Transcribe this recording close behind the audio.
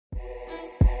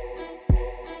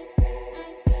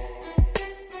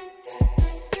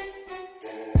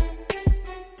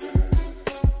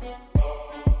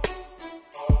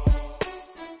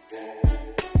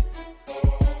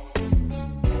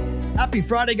Happy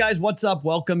Friday, guys. What's up?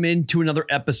 Welcome into another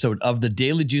episode of the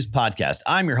Daily Juice Podcast.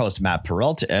 I'm your host, Matt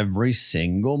Perrault. Every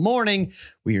single morning,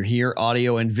 we are here,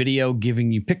 audio and video,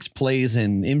 giving you picks, plays,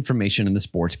 and information in the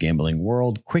sports gambling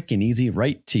world. Quick and easy,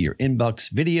 right to your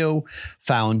inbox. Video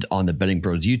found on the Betting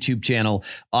Pros YouTube channel.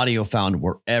 Audio found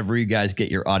wherever you guys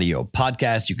get your audio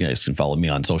podcast. You guys can follow me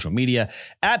on social media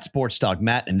at Sports Talk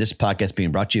Matt. And this podcast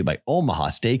being brought to you by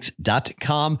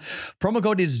OmahaSteaks.com. Promo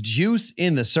code is JUICE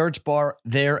in the search bar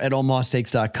there at OmahaSteaks.com.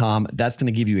 That's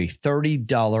going to give you a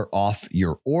 $30 off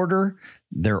your order.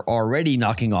 They're already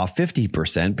knocking off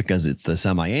 50% because it's the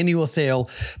semi-annual sale,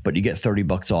 but you get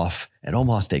 $30 off at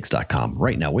OmahaSteaks.com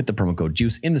right now with the promo code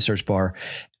JUICE in the search bar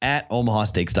at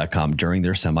OmahaSteaks.com during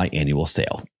their semi-annual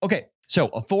sale. Okay, so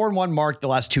a 4-1 mark the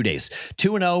last 2 days.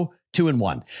 2-0,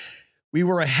 2-1. We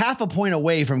were a half a point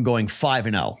away from going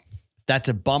 5-0. That's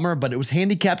a bummer, but it was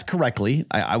handicapped correctly.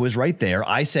 I was right there.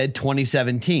 I said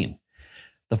 2017.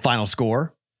 The final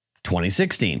score,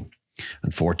 2016.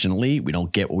 Unfortunately, we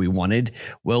don't get what we wanted.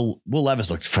 Will Levis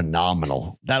looked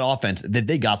phenomenal. That offense,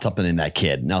 they got something in that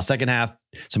kid. Now, second half,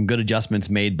 some good adjustments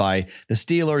made by the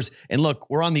Steelers. And look,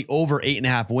 we're on the over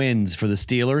 8.5 wins for the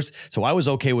Steelers. So I was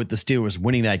okay with the Steelers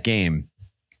winning that game.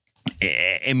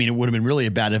 I mean, it would have been really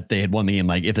bad if they had won the game.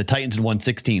 Like if the Titans had won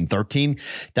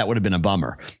 16-13, that would have been a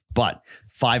bummer. But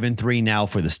 5-3 now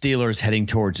for the Steelers, heading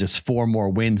towards just 4 more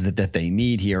wins that they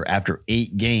need here after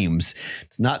 8 games.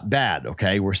 It's not bad,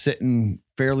 okay? We're sitting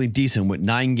fairly decent with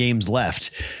 9 games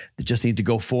left. They just need to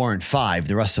go 4 and 5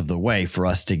 the rest of the way for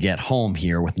us to get home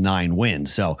here with 9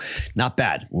 wins. So not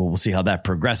bad. We'll see how that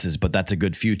progresses, but that's a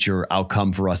good future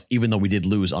outcome for us, even though we did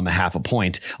lose on the half a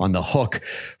point on the hook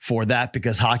for that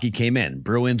because hockey came in.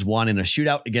 Bruins won in a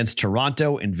shootout against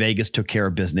Toronto, and Vegas took care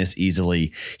of business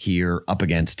easily here up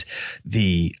against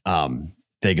the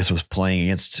Vegas was playing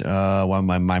against well,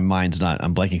 my mind's not.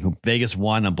 I'm blanking who Vegas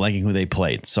won. I'm blanking who they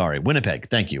played. Sorry, Winnipeg.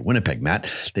 Thank you, Winnipeg,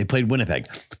 Matt. They played Winnipeg.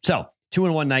 So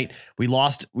 2-1 night. We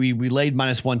lost. We laid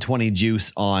minus 120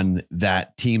 juice on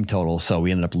that team total, so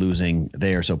we ended up losing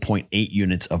there. So 0.8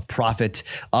 units of profit,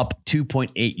 up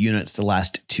 2.8 units the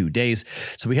last 2 days.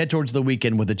 So we head towards the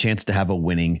weekend with a chance to have a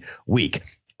winning week.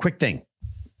 Quick thing.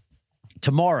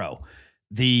 Tomorrow,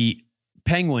 the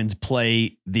Penguins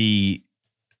play the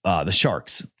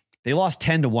Sharks. They lost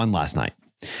 10-1 last night.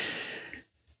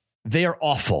 They are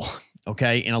awful.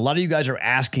 Okay. And a lot of you guys are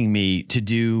asking me to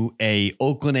do a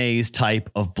Oakland A's type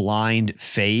of blind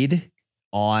fade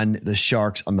on the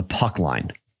Sharks on the puck line.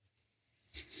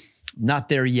 Not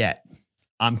there yet.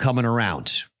 I'm coming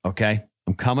around. Okay.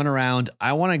 I'm coming around.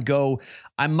 I want to go.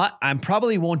 I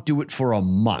probably won't do it for a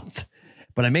month,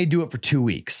 but I may do it for 2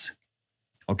 weeks.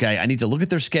 Okay, I need to look at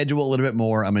their schedule a little bit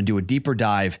more. I'm going to do a deeper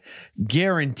dive.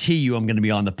 Guarantee you I'm going to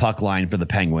be on the puck line for the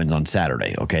Penguins on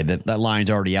Saturday. Okay, that line's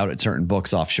already out at certain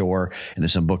books offshore, and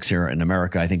there's some books here in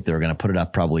America. I think they're going to put it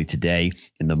up probably today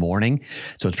in the morning.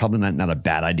 So it's probably not a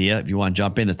bad idea. If you want to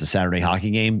jump in, it's a Saturday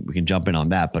hockey game. We can jump in on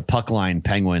that. But puck line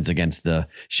Penguins against the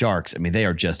Sharks, I mean, they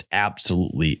are just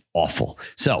absolutely awful.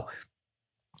 So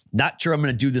not sure I'm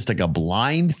going to do this like a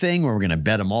blind thing where we're going to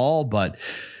bet them all, but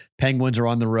Penguins are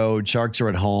on the road. Sharks are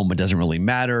at home. It doesn't really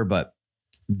matter, but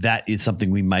that is something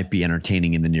we might be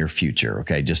entertaining in the near future.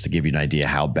 Okay. Just to give you an idea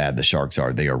how bad the Sharks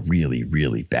are. They are really,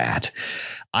 really bad.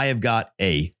 I have got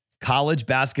a college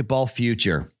basketball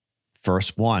future.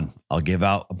 First one. I'll give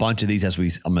out a bunch of these I'm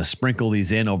going to sprinkle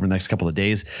these in over the next couple of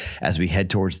days as we head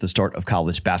towards the start of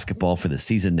college basketball for the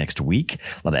season next week.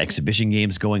 A lot of exhibition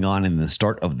games going on in the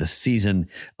start of the season.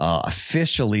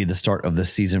 Officially, the start of the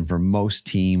season for most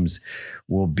teams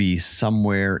will be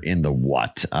somewhere in the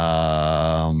what? Like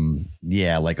on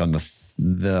the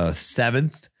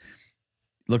 7th.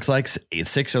 Looks like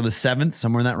 6th or the 7th,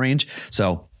 somewhere in that range.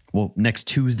 So next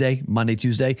Tuesday, Monday,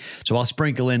 Tuesday. So I'll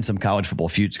sprinkle in some college basketball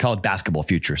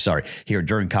future, here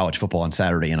during college football on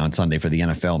Saturday and on Sunday for the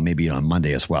NFL, maybe on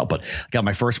Monday as well. But I got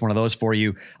my first one of those for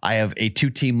you. I have a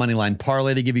 2-team money line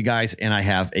parlay to give you guys, and I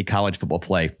have a college football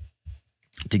play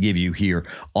to give you here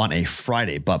on a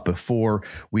Friday. But before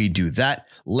we do that,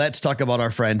 let's talk about our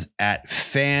friends at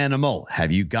Fanimal.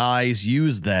 Have you guys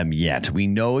used them yet? We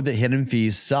know that hidden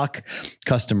fees suck.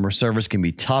 Customer service can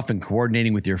be tough, and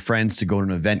coordinating with your friends to go to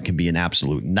an event can be an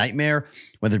absolute nightmare.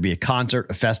 Whether it be a concert,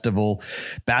 a festival,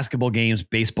 basketball games,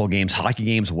 baseball games, hockey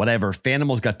games, whatever,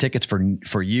 Fanimal's got tickets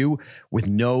for you with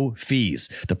no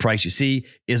fees. The price you see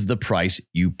is the price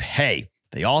you pay.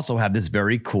 They also have this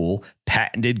very cool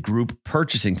patented group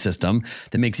purchasing system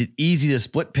that makes it easy to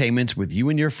split payments with you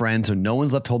and your friends so no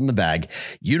one's left holding the bag.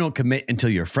 You don't commit until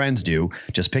your friends do.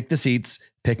 Just pick the seats,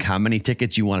 pick how many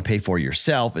tickets you want to pay for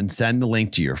yourself, and send the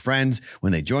link to your friends.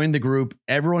 When they join the group,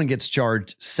 everyone gets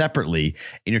charged separately,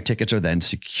 and your tickets are then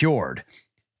secured.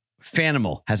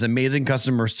 Fanimal has amazing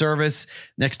customer service.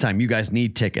 Next time you guys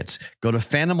need tickets, go to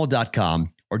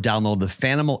Fanimal.com or download the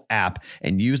Fanimal app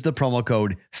and use the promo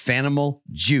code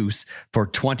FanimalJuice for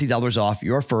 $20 off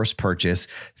your first purchase.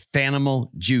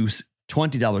 Fanimal Juice,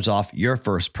 $20 off your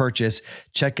first purchase.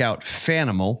 Check out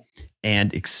Fanimal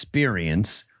and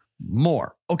experience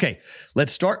more. Okay,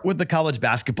 let's start with the college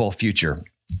basketball future.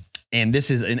 And this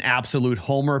is an absolute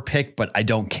homer pick, but I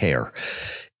don't care.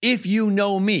 If you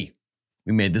know me,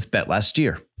 we made this bet last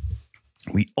year.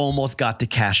 We almost got to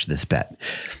cash this bet.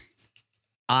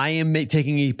 I am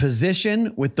taking a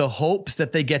position with the hopes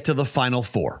that they get to the Final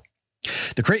Four.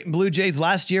 The Creighton Blue Jays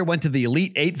last year went to the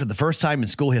Elite Eight for the first time in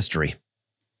school history.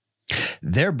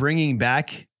 They're bringing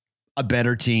back a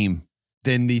better team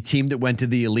than the team that went to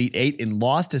the Elite Eight and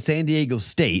lost to San Diego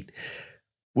State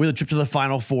with a trip to the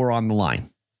Final Four on the line.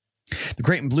 The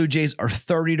Creighton Blue Jays are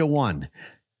 30-1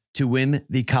 to win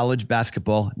the college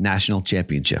basketball national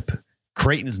championship.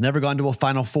 Creighton has never gone to a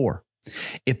Final Four.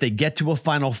 If they get to a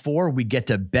Final Four, we get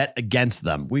to bet against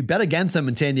them. We bet against them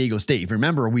in San Diego State. If you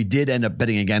remember, we did end up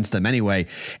betting against them anyway,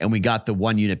 and we got the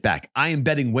 1 unit back. I am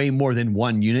betting way more than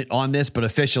 1 unit on this, but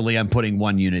officially I'm putting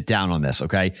 1 unit down on this,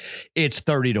 okay? It's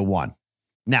 30-1.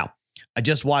 Now, I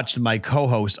just watched my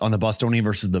co-host on the Bostonian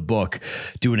versus the Book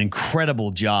do an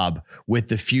incredible job with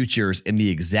the futures and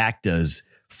the exactas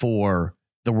for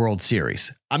the World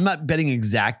Series. I'm not betting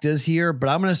exactas here, but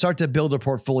I'm going to start to build a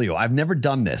portfolio. I've never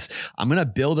done this. I'm going to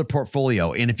build a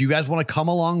portfolio. And if you guys want to come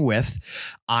along with,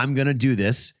 I'm going to do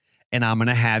this and I'm going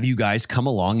to have you guys come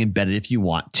along and bet it if you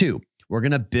want to. We're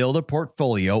going to build a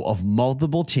portfolio of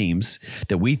multiple teams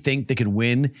that we think that can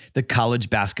win the college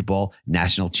basketball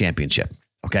national championship.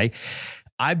 Okay.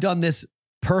 I've done this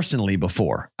personally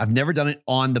before. I've never done it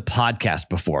on the podcast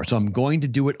before. So I'm going to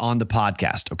do it on the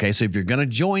podcast. Okay. So if you're going to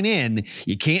join in,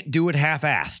 you can't do it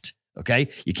half-assed. Okay.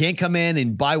 You can't come in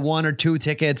and buy 1 or 2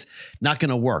 tickets. Not going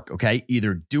to work. Okay.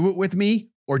 Either do it with me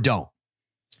or don't.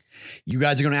 You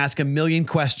guys are going to ask a million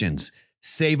questions.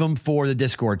 Save them for the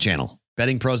Discord channel,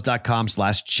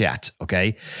 bettingpros.com/chat.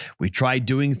 Okay. We tried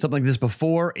doing something like this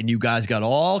before and you guys got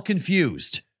all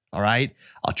confused. All right.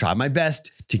 I'll try my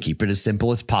best to keep it as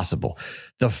simple as possible.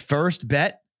 The first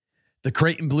bet, the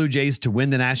Creighton Blue Jays to win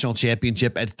the national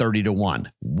championship at 30-1.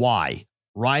 Why?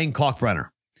 Ryan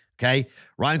Kalkbrenner. Okay.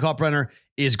 Ryan Kalkbrenner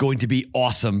is going to be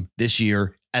awesome this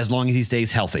year as long as he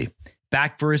stays healthy.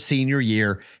 Back for his senior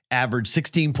year, averaged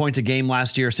 16 points a game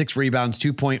last year, 6 rebounds,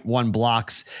 2.1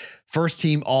 blocks. First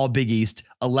team all Big East,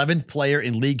 11th player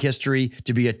in league history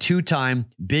to be a 2-time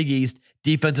Big East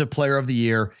Defensive Player of the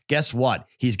Year. Guess what?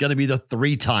 He's going to be the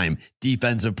 3-time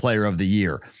Defensive Player of the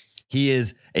Year. He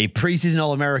is a preseason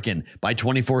All-American by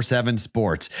 24/7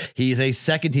 Sports. He is a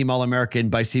second-team All-American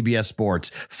by CBS Sports.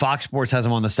 Fox Sports has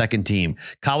him on the second team.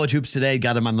 College Hoops Today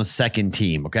got him on the second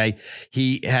team, okay?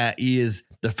 He is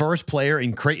the first player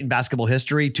in Creighton basketball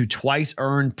history to twice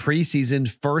earn preseason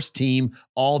first-team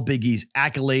All-Big East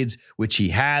accolades, which he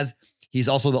has. He's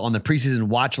also on the preseason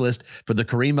watch list for the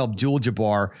Kareem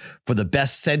Abdul-Jabbar for the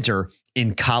best center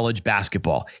in college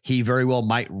basketball. He very well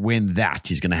might win that.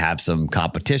 He's going to have some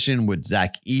competition with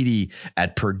Zach Edey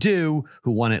at Purdue,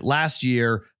 who won it last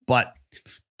year, but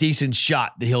decent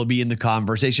shot that he'll be in the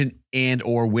conversation and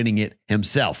or winning it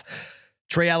himself.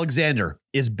 Trey Alexander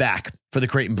is back for the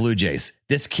Creighton Blue Jays.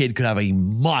 This kid could have a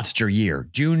monster year.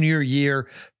 Junior year,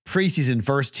 preseason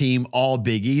first team All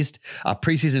Big East, a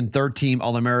preseason third team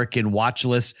All-American watch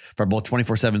list for both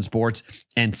 24/7 Sports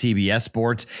and CBS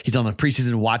Sports. He's on the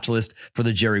preseason watch list for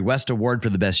the Jerry West Award for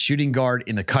the best shooting guard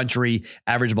in the country.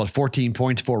 Averaged about 14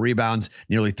 points, 4 rebounds,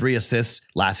 nearly 3 assists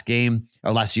last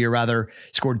year.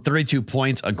 Scored 32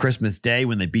 points on Christmas Day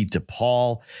when they beat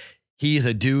DePaul. He is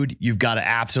a dude you've got to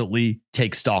absolutely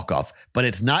take stock of. But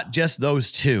it's not just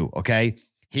those two, okay?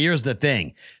 Here's the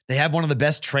thing. They have one of the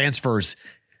best transfers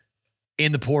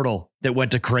in the portal that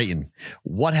went to Creighton.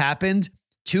 What happened?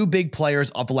 2 big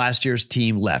players off of last year's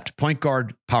team left. Point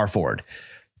guard, power forward.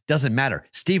 Doesn't matter.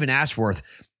 Stephen Ashworth,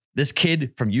 this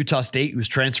kid from Utah State who's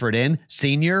transferred in,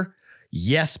 senior,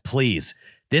 yes, please.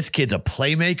 This kid's a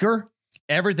playmaker.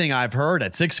 Everything I've heard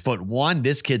at 6'1",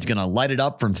 this kid's going to light it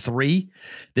up from 3.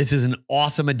 This is an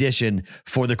awesome addition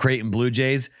for the Creighton Blue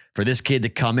Jays for this kid to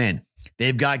come in.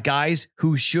 They've got guys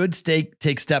who should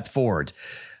take step forward.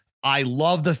 I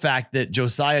love the fact that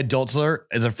Josiah Doltzler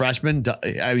as a freshman.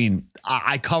 I mean,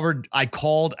 I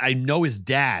know his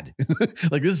dad.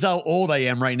 Like, this is how old I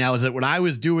am right now, is that when I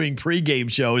was doing pregame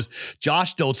shows,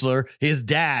 Josh Doltzler, his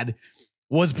dad,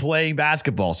 was playing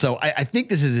basketball. So I think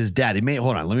this is his dad.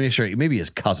 Hold on, let me make sure. Maybe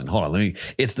his cousin. Hold on,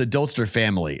 it's the Doltzler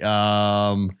family.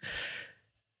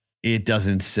 It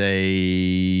doesn't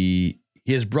say.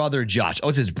 His brother, Josh. Oh,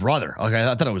 it's his brother. Okay,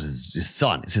 I thought it was his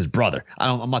son. It's his brother.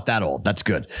 I'm not that old. That's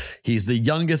good. He's the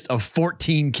youngest of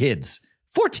 14 kids.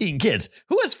 14 kids.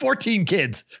 Who has 14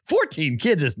 kids? 14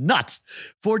 kids is nuts.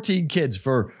 14 kids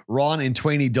for Ron and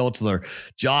Twainy Doltzler.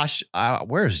 Josh,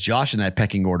 where's Josh in that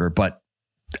pecking order? But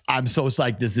I'm so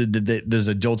psyched there's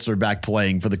a Doltzler back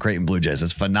playing for the Creighton Blue Jays.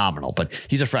 It's phenomenal, but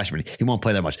he's a freshman. He won't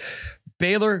play that much.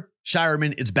 Baylor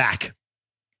Shireman is back.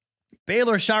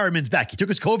 Baylor Shireman's back. He took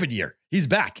his COVID year. He's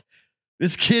back.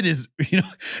 This kid is,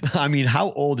 I mean,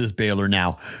 how old is Baylor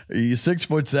now? He's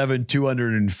 6'7",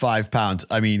 205 pounds.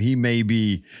 I mean, he may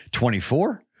be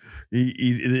 24.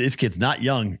 This kid's not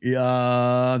young.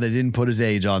 They didn't put his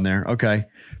age on there. Okay.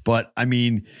 But I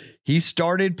mean, he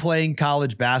started playing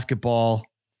college basketball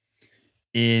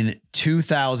in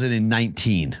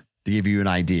 2019. To give you an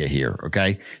idea here,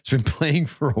 okay? It's been playing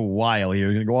for a while here.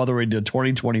 We're going to go all the way to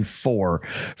 2024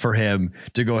 for him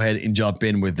to go ahead and jump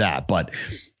in with that. But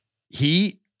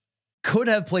he could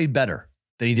have played better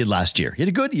than he did last year. He had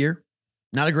a good year,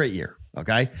 not a great year,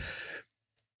 okay?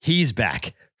 He's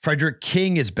back. Frederick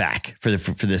King is back for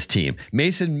this team.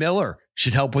 Mason Miller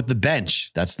should help with the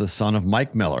bench. That's the son of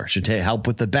Mike Miller. Should help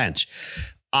with the bench.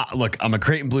 Look, I'm a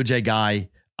Creighton Blue Jay guy.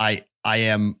 I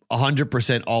am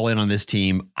 100% all in on this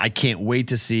team. I can't wait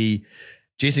to see.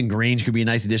 Jason Grange could be a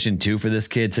nice addition too for this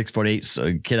kid, 6'8",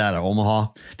 so kid out of Omaha.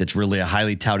 That's really a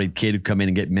highly touted kid who come in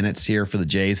and get minutes here for the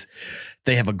Jays.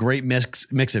 They have a great mix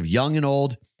of young and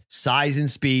old, size and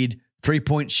speed,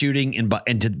 3-point shooting, and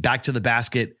back to the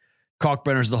basket.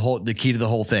 Kalkbrenner's the key to the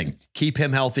whole thing. Keep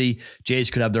him healthy.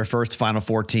 Jays could have their first Final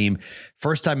Four team.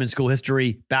 First time in school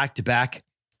history, back-to-back,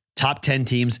 top 10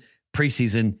 teams,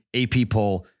 preseason, AP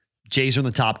poll. Jays are in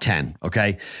the top 10,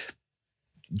 okay?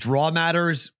 Draw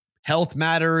matters, health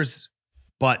matters,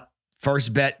 but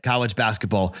first bet, college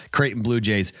basketball, Creighton Blue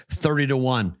Jays,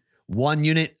 30-1. One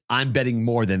unit, I'm betting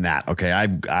more than that, okay?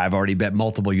 I've already bet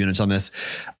multiple units on this.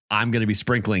 I'm going to be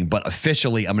sprinkling, but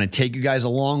officially, I'm going to take you guys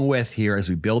along with here as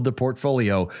we build the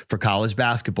portfolio for college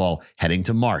basketball heading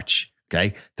to March.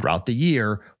 Okay. Throughout the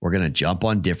year, we're going to jump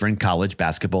on different college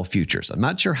basketball futures. I'm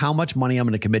not sure how much money I'm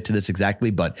going to commit to this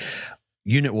exactly, but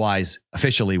unit wise,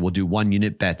 officially, we'll do 1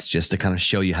 unit bets just to kind of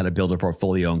show you how to build a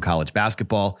portfolio in college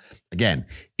basketball. Again,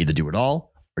 either do it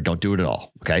all or don't do it at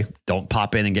all. Okay. Don't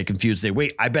pop in and get confused. Say,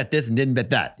 wait, I bet this and didn't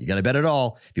bet that. You got to bet it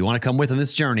all. If you want to come with on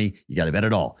this journey, you got to bet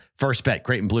it all. First bet,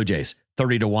 Creighton Blue Jays,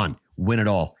 30-1. Win it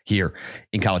all here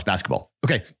in college basketball.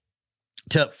 Okay.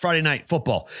 To Friday night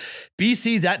football.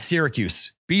 BC's at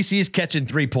Syracuse. BC's catching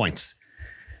 3 points.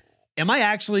 Am I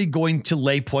actually going to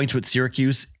lay points with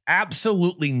Syracuse?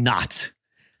 Absolutely not.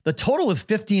 The total is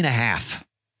 50.5.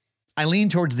 I lean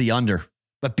towards the under,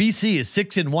 but BC is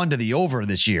 6-1 to the over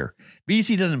this year.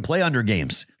 BC doesn't play under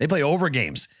games. They play over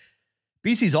games.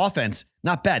 BC's offense,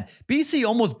 not bad. BC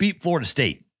almost beat Florida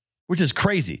State, which is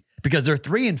crazy because they're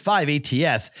 3-5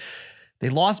 ATS. They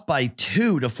lost by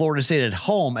 2 to Florida State at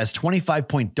home as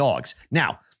 25-point dogs.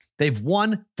 Now, they've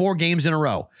won 4 games in a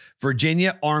row.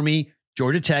 Virginia, Army,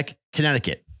 Georgia Tech,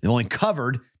 Connecticut. They've only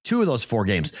covered 2 of those 4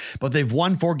 games, but they've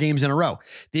won 4 games in a row.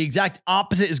 The exact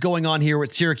opposite is going on here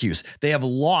with Syracuse. They have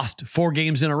lost 4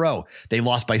 games in a row. They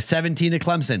lost by 17 to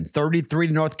Clemson, 33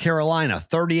 to North Carolina,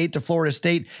 38 to Florida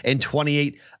State, and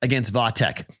 28 against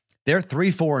Vatech. They're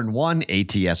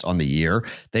 3-4-1 ATS on the year.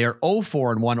 They are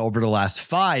 0-4-1 over the last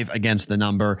 5 against the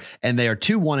number, and they are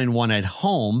 2-1-1 at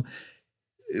home.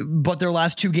 But their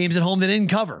last 2 games at home, they didn't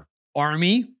cover.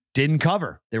 Army didn't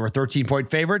cover. They were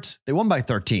 13-point favorites. They won by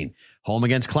 13. Home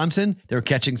against Clemson, they were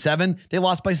catching 7. They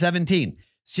lost by 17.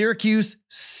 Syracuse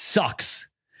sucks.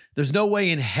 There's no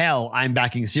way in hell I'm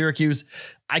backing Syracuse.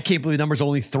 I can't believe the number's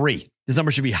only 3. This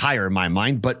number should be higher in my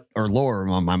mind, or lower in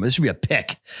my mind. This should be a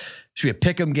pick. It should be a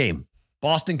pick 'em game.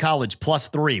 Boston College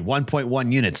 +3,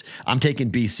 1.1 units. I'm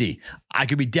taking BC. I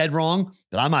could be dead wrong,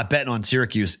 but I'm not betting on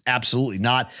Syracuse. Absolutely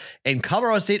not. And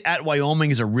Colorado State at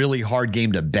Wyoming is a really hard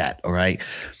game to bet. All right.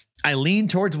 I lean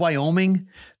towards Wyoming,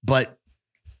 but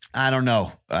I don't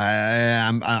know. I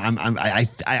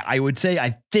would say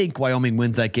I think Wyoming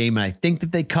wins that game, and I think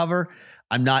that they cover.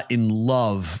 I'm not in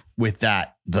love with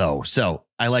that though. So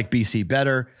I like BC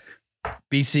better.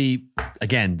 BC,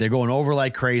 again, they're going over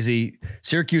like crazy.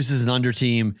 Syracuse is an under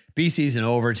team. BC is an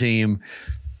over team.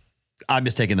 I'm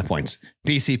just taking the points.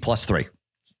 BC +3.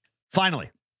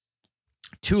 Finally,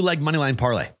 2-leg moneyline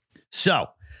parlay. So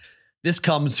this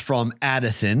comes from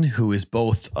Addison, who is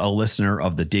both a listener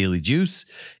of the Daily Juice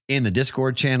in the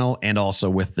Discord channel and also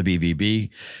with the BVB.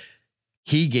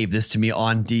 He gave this to me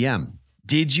on DM.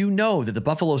 Did you know that the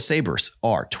Buffalo Sabres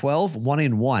are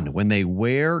 12-1-1 when they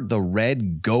wear the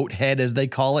red goat head, as they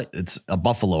call it? It's a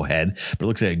buffalo head, but it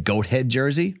looks like a goat head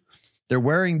jersey. They're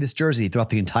wearing this jersey throughout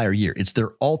the entire year. It's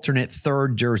their alternate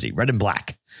third jersey, red and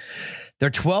black. They're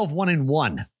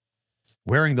 12-1-1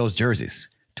 wearing those jerseys.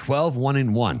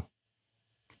 12-1-1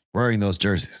 wearing those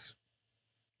jerseys.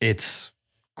 It's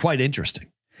quite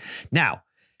interesting. Now,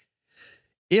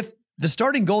 if the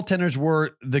starting goaltenders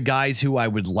were the guys who I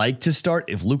would like to start,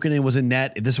 if Luukkonen was in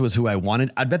net, if this was who I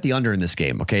wanted, I'd bet the under in this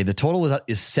game. Okay. The total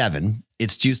is 7.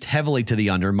 It's juiced heavily to the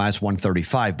under,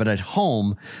 -135. But at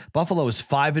home, Buffalo is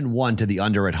 5-1 to the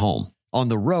under at home. On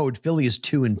the road, Philly is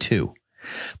 2-2.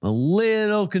 I'm a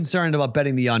little concerned about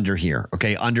betting the under here.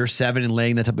 Okay. Under 7 and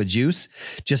laying that type of juice,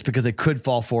 just because it could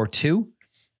fall 4-2.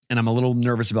 And I'm a little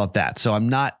nervous about that. So I'm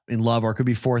not in love, or it could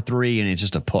be 4-3 and it's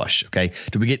just a push. Okay.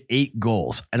 Do we get 8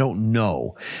 goals? I don't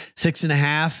know.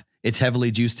 6.5, it's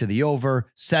heavily juiced to the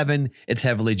over. 7, it's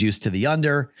heavily juiced to the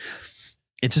under.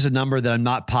 It's just a number that I'm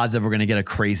not positive we're going to get a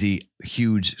crazy,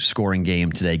 huge scoring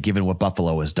game today, given what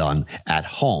Buffalo has done at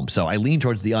home. So I lean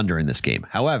towards the under in this game.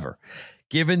 However,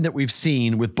 given that we've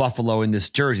seen with Buffalo in this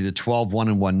jersey, the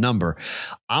 12-1-1 number,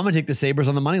 I'm going to take the Sabres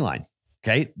on the money line.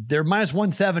 Okay. They're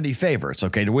 -170 favorites,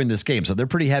 okay, to win this game. So they're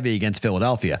pretty heavy against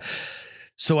Philadelphia.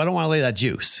 So I don't want to lay that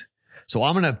juice. So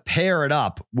I'm going to pair it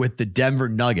up with the Denver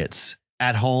Nuggets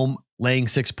at home, laying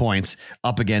 6 points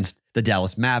up against the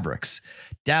Dallas Mavericks.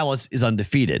 Dallas is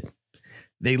undefeated.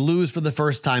 They lose for the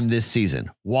first time this season.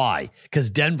 Why?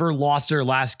 Because Denver lost their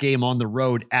last game on the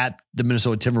road at the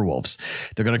Minnesota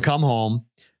Timberwolves. They're going to come home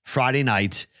Friday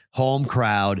night, home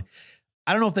crowd.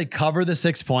 I don't know if they cover the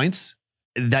 6 points.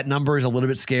 That number is a little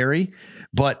bit scary,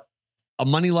 but a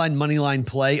money line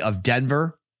play of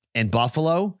Denver and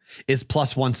Buffalo is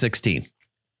 +116.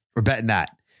 We're betting that.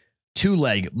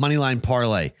 2-leg money line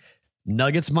parlay.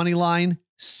 Nuggets money line,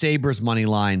 Sabres money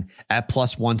line at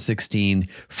 +116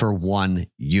 for 1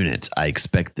 unit. I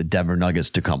expect the Denver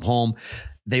Nuggets to come home.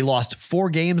 They lost 4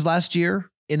 games last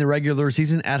year in the regular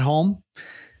season at home.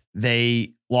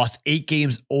 They lost 8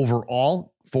 games overall.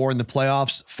 4 in the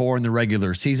playoffs, 4 in the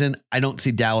regular season. I don't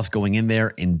see Dallas going in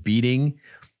there and beating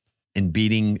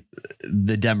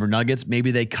the Denver Nuggets.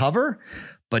 Maybe they cover,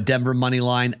 but Denver money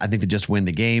line, I think they just win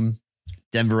the game.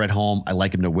 Denver at home, I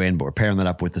like them to win, but we're pairing that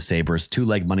up with the Sabres.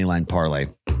 2-leg money line parlay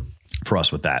for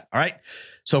us with that. All right.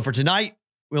 So for tonight,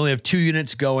 we only have 2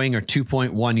 units going, or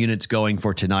 2.1 units going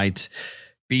for tonight.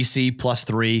 BC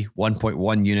 +3,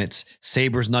 1.1 units.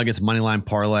 Sabres Nuggets moneyline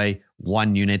parlay,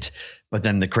 1 unit. But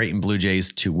then the Creighton Blue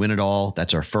Jays to win it all.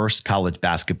 That's our first college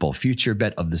basketball future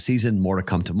bet of the season. More to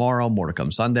come tomorrow, more to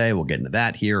come Sunday. We'll get into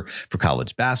that here for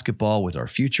college basketball with our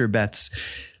future bets.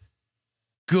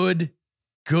 Good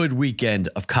weekend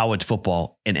of college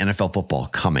football and NFL football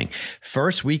coming.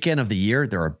 First weekend of the year,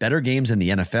 there are better games in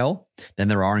the NFL than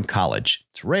there are in college.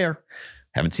 It's rare.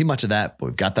 Haven't seen much of that, but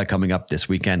we've got that coming up this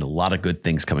weekend. A lot of good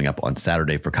things coming up on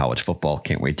Saturday for college football.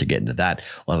 Can't wait to get into that.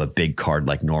 We'll have a big card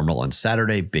like normal on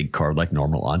Saturday, big card like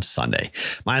normal on Sunday.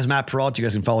 My name is Matt Perrault. You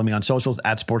guys can follow me on socials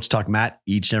at Sports Talk Matt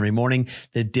each and every morning.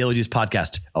 The Daily Juice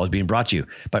podcast always being brought to you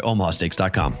by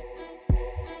OmahaSteaks.com.